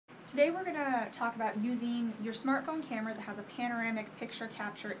Today we're going to talk about using your smartphone camera that has a panoramic picture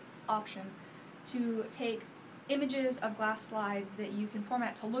capture option to take images of glass slides that you can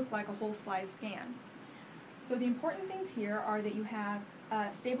format to look like a whole slide scan. So the important things here are that you have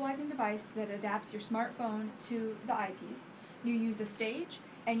a stabilizing device that adapts your smartphone to the eyepiece. You use a stage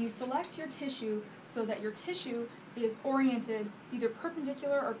and you select your tissue so that your tissue is oriented either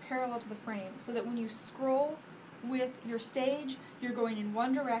perpendicular or parallel to the frame, so that when you scroll with your stage, you're going in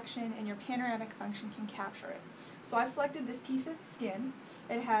one direction and your panoramic function can capture it. So I've selected this piece of skin.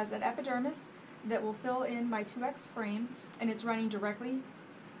 It has an epidermis that will fill in my 2x frame, and it's running directly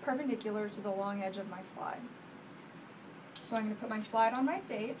perpendicular to the long edge of my slide. So I'm going to put my slide on my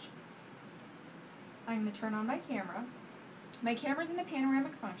stage. I'm going to turn on my camera. My camera's in the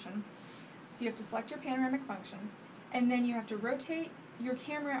panoramic function, so you have to select your panoramic function, and then you have to rotate your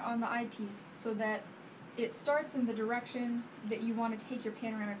camera on the eyepiece so that it starts in the direction that you want to take your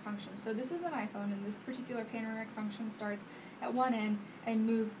panoramic function. So this is an iPhone, and this particular panoramic function starts at one end and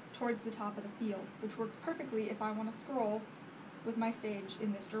moves towards the top of the field, which works perfectly if I want to scroll with my stage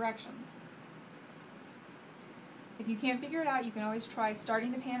in this direction. If you can't figure it out, you can always try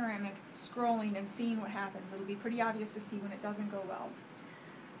starting the panoramic, scrolling, and seeing what happens. It'll be pretty obvious to see when it doesn't go well.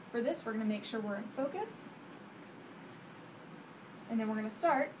 For this, we're going to make sure we're in focus, and then we're going to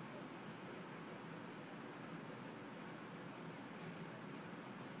start.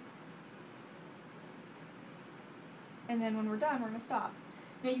 And then when we're done, we're going to stop.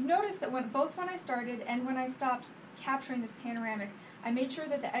 Now you notice that both when I started and when I stopped capturing this panoramic, I made sure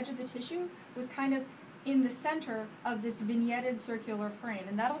that the edge of the tissue was kind of in the center of this vignetted circular frame,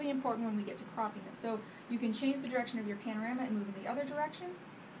 and that'll be important when we get to cropping it. So you can change the direction of your panorama and move in the other direction.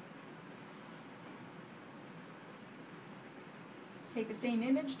 Take the same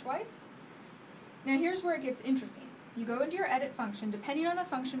image twice. Now here's where it gets interesting. You go into your edit function. Depending on the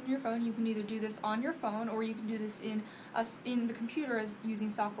function in your phone, you can either do this on your phone or you can do this in the computer as using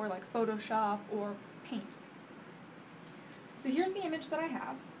software like Photoshop or Paint. So here's the image that I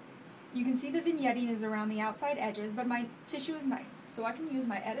have. You can see the vignetting is around the outside edges, but my tissue is nice. So I can use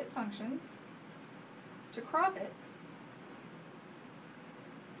my edit functions to crop it.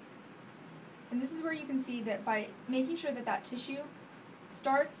 And this is where you can see that by making sure that that tissue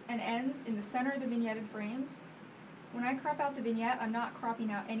starts and ends in the center of the vignetted frames, when I crop out the vignette, I'm not cropping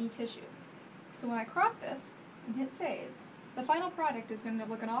out any tissue. So when I crop this and hit save, the final product is going to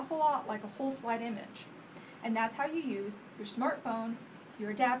look an awful lot like a whole slide image. And that's how you use your smartphone,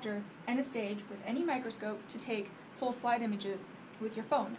 your adapter, and a stage with any microscope to take whole slide images with your phone.